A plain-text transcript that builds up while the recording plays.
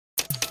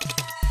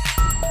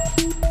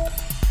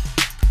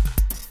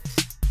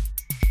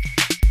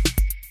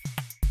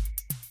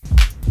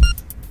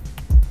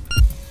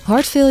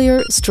Heart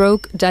failure,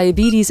 stroke,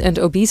 diabetes and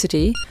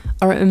obesity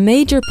are a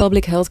major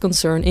public health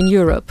concern in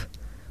Europe.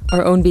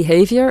 Our own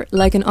behavior,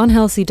 like an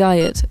unhealthy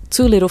diet,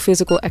 too little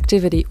physical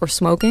activity or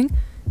smoking,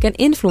 can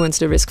influence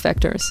the risk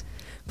factors.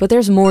 But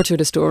there's more to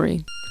the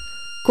story.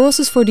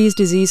 Causes for these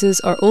diseases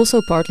are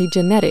also partly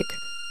genetic.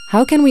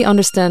 How can we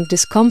understand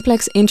this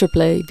complex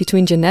interplay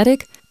between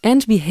genetic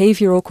and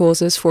behavioral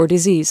causes for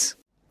disease?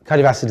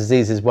 Cardiovascular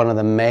disease is one of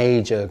the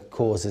major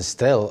causes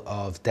still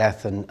of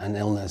death and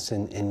illness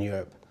in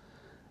Europe.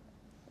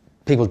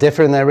 People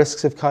differ in their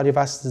risks of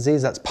cardiovascular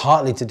disease. That's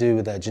partly to do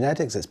with their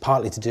genetics, it's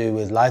partly to do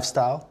with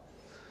lifestyle.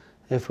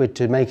 If we're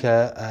to make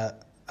a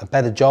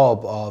better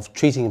job of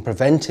treating and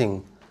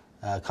preventing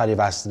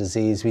cardiovascular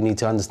disease, we need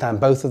to understand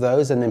both of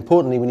those, and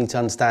importantly, we need to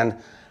understand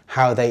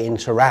how they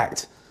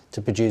interact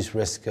to produce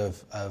risk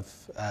of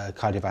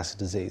cardiovascular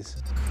disease.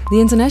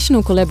 The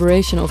international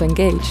collaboration of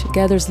ENGAGE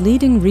gathers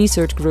leading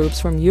research groups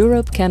from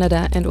Europe,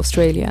 Canada and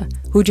Australia,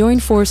 who join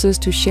forces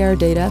to share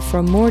data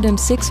from more than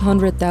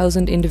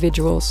 600,000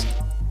 individuals.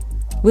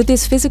 With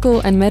this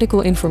physical and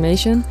medical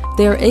information,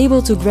 they are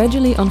able to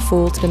gradually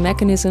unfold the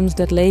mechanisms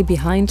that lay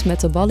behind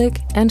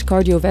metabolic and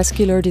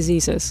cardiovascular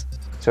diseases.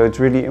 So it's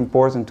really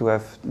important to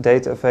have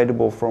data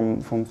available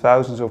from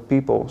thousands of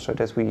people so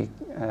that we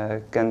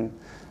can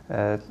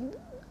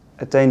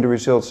attain the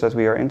results that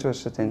we are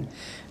interested in.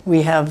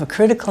 We have a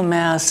critical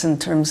mass in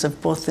terms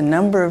of both the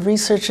number of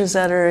researchers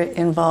that are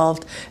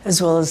involved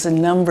as well as the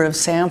number of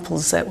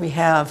samples that we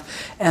have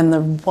and the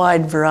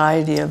wide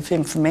variety of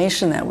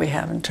information that we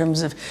have in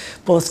terms of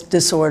both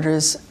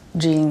disorders,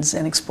 genes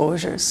and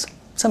exposures,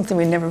 something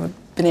we've never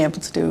been able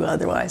to do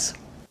otherwise.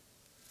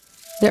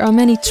 There are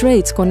many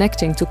traits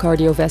connecting to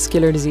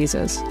cardiovascular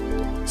diseases.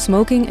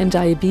 Smoking and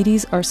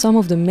diabetes are some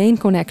of the main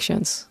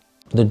connections.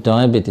 The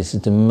diabetes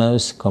is the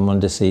most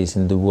common disease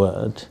in the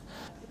world.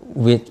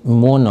 With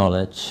more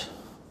knowledge,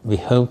 we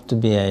hope to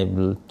be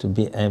able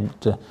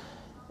to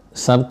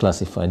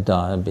subclassify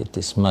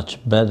diabetes much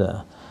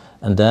better,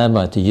 and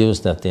thereby to use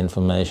that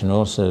information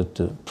also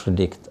to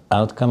predict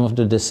outcome of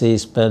the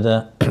disease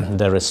better,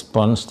 the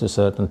response to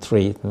certain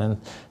treatment,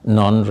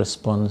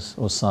 non-response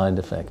or side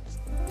effects.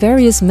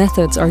 Various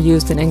methods are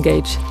used in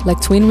ENGAGE,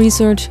 like twin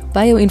research,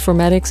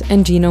 bioinformatics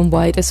and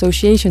genome-wide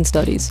association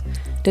studies,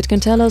 that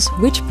can tell us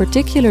which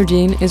particular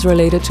gene is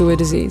related to a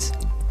disease.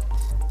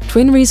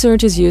 Twin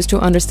research is used to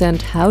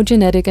understand how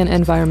genetic and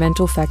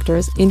environmental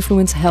factors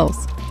influence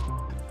health.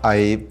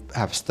 I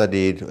have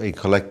studied and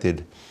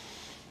collected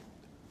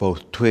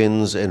both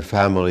twins and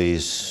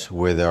families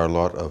where there are a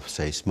lot of,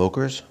 say,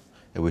 smokers,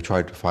 and we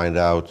tried to find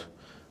out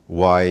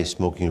why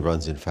smoking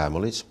runs in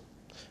families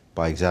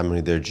by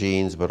examining their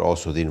genes, but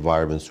also the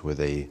environments where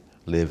they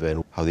live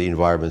and how the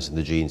environments and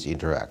the genes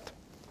interact.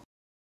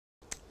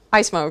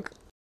 I smoke.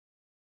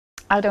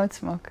 I don't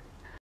smoke.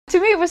 To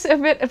me it was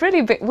really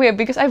a bit weird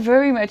because I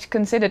very much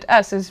considered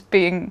us as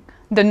being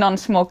the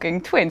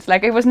non-smoking twins.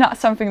 Like it was not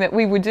something that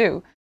we would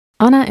do.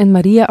 Anna and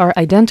Maria are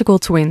identical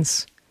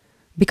twins.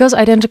 Because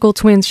identical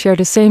twins share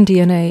the same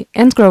DNA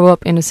and grow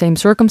up in the same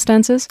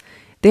circumstances,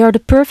 they are the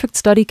perfect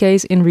study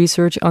case in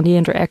research on the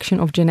interaction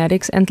of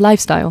genetics and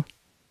lifestyle.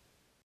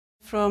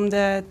 From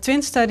the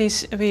twin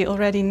studies we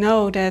already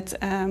know that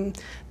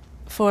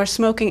for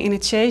smoking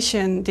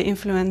initiation the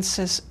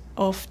influences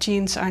of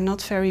genes are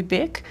not very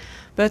big,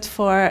 but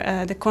for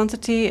the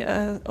quantity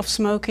of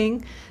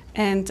smoking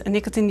and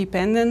nicotine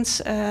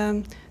dependence,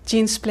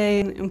 genes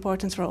play an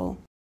important role.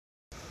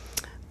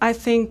 I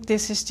think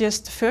this is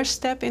just the first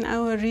step in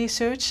our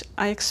research.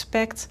 I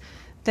expect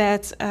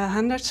that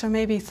hundreds or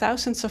maybe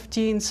thousands of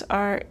genes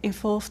are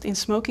involved in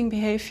smoking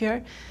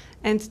behavior,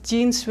 and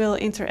genes will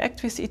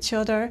interact with each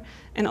other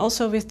and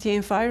also with the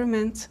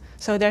environment,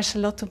 so there's a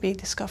lot to be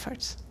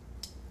discovered.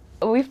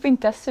 We've been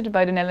tested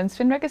by the Netherlands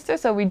Twin Register,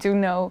 so we do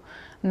know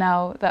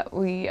now that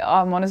we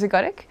are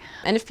monozygotic.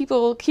 And if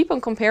people keep on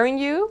comparing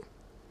you,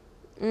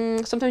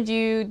 sometimes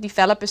you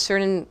develop a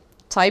certain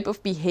type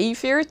of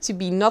behavior to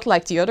be not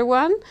like the other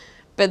one,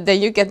 but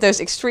then you get those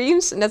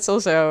extremes, and that's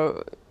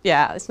also,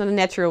 yeah, it's not a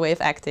natural way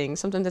of acting.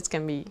 Sometimes that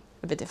can be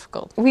a bit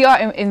difficult. We are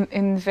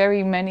in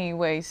very many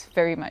ways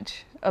very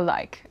much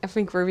alike. I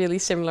think we're really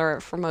similar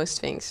for most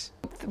things.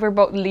 We're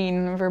both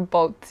lean, we're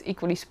both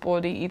equally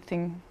sporty,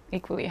 eating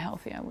equally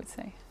healthy, I would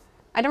say.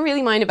 I don't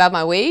really mind about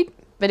my weight,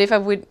 but if I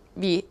would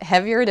be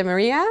heavier than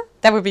Maria,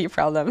 that would be a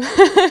problem.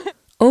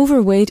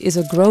 Overweight is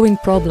a growing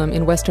problem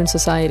in Western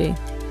society.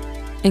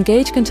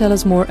 ENGAGE can tell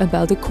us more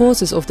about the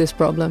causes of this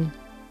problem.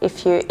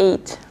 If you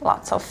eat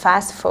lots of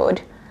fast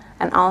food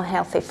and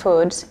unhealthy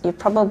foods, you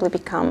probably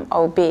become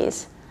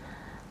obese.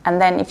 And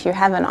then if you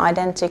have an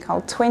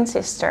identical twin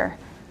sister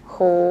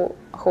who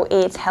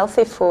eats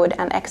healthy food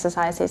and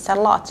exercises a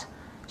lot,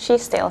 she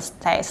still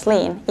stays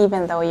lean,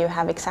 even though you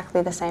have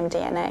exactly the same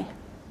DNA.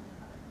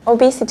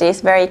 Obesity is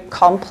a very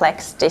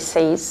complex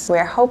disease.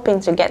 We're hoping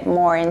to get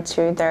more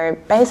into their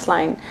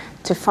baseline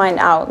to find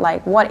out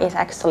what is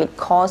actually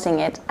causing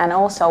it, and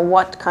also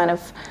what kind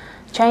of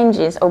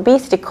changes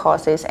obesity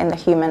causes in the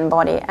human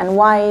body, and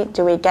why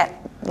do we get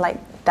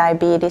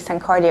diabetes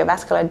and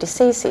cardiovascular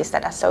diseases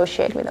that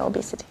associate with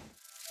obesity.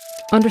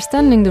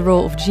 Understanding the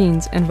role of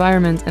genes,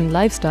 environment and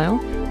lifestyle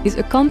is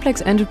a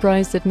complex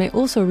enterprise that may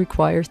also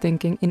require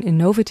thinking in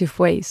innovative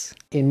ways.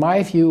 In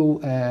my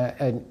view,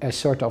 a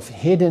sort of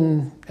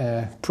hidden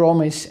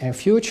promise and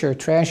future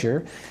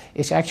treasure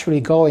is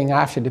actually going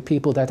after the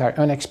people that are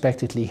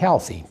unexpectedly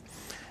healthy.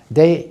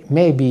 They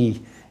may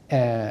be,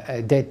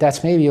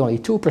 that's maybe only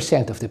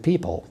 2% of the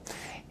people.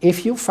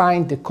 If you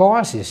find the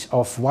causes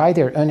of why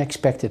they're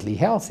unexpectedly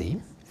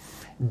healthy,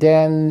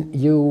 then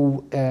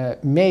you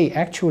may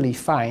actually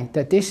find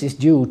that this is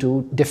due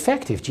to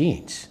defective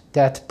genes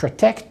that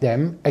protect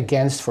them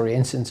against, for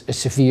instance, a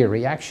severe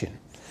reaction.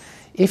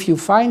 If you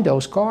find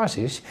those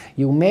causes,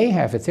 you may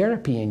have a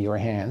therapy in your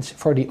hands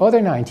for the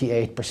other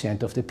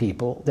 98% of the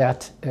people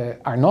that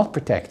are not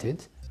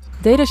protected.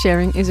 Data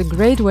sharing is a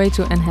great way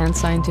to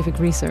enhance scientific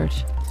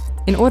research.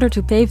 In order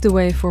to pave the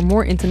way for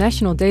more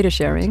international data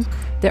sharing,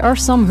 there are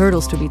some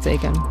hurdles to be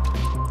taken.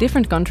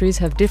 Different countries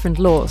have different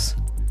laws.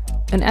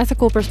 An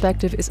ethical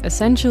perspective is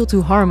essential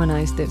to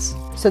harmonize this.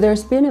 So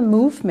there's been a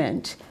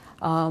movement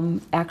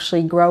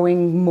actually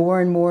growing more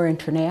and more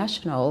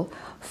international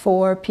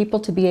for people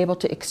to be able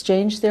to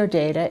exchange their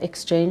data,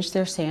 exchange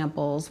their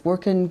samples,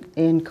 work in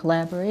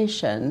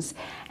collaborations.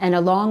 And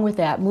along with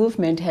that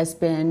movement has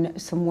been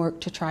some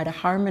work to try to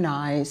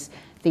harmonize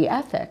the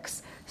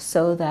ethics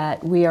so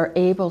that we are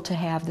able to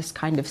have this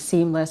kind of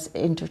seamless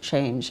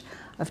interchange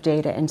of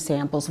data and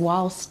samples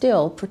while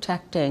still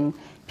protecting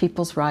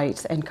people's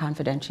rights and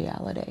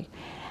confidentiality.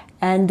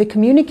 And the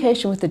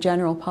communication with the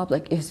general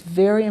public is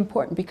very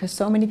important because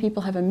so many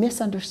people have a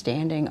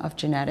misunderstanding of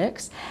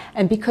genetics,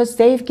 and because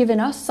they've given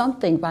us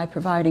something by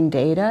providing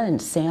data and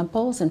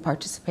samples and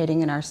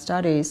participating in our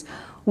studies,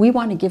 we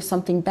want to give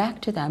something back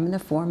to them in the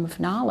form of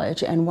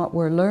knowledge and what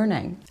we're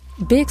learning.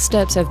 Big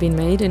steps have been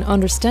made in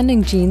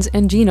understanding genes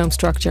and genome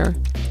structure.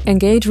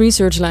 Engaged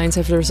research lines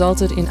have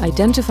resulted in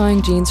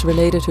identifying genes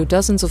related to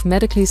dozens of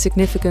medically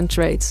significant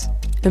traits.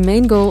 The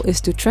main goal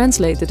is to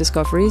translate the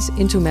discoveries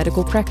into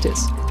medical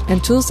practice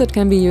and tools that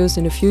can be used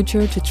in the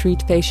future to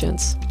treat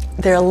patients.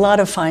 There are a lot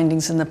of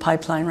findings in the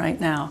pipeline right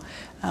now.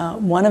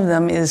 One of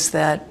them is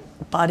that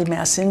body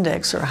mass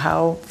index, or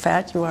how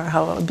fat you are,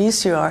 how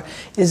obese you are,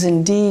 is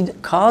indeed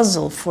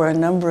causal for a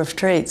number of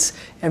traits,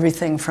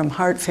 everything from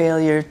heart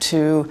failure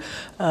to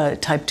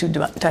type 2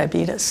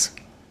 diabetes.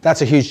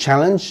 That's a huge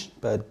challenge,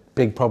 but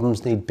big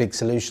problems need big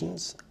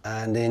solutions.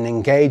 And in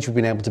Engage, we've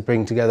been able to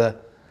bring together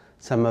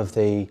some of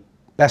the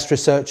best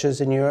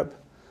researchers in Europe,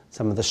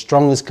 some of the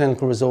strongest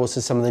clinical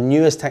resources, some of the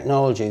newest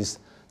technologies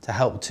to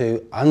help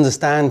to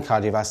understand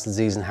cardiovascular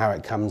disease and how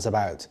it comes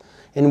about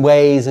in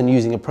ways and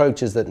using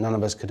approaches that none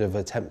of us could have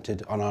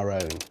attempted on our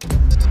own.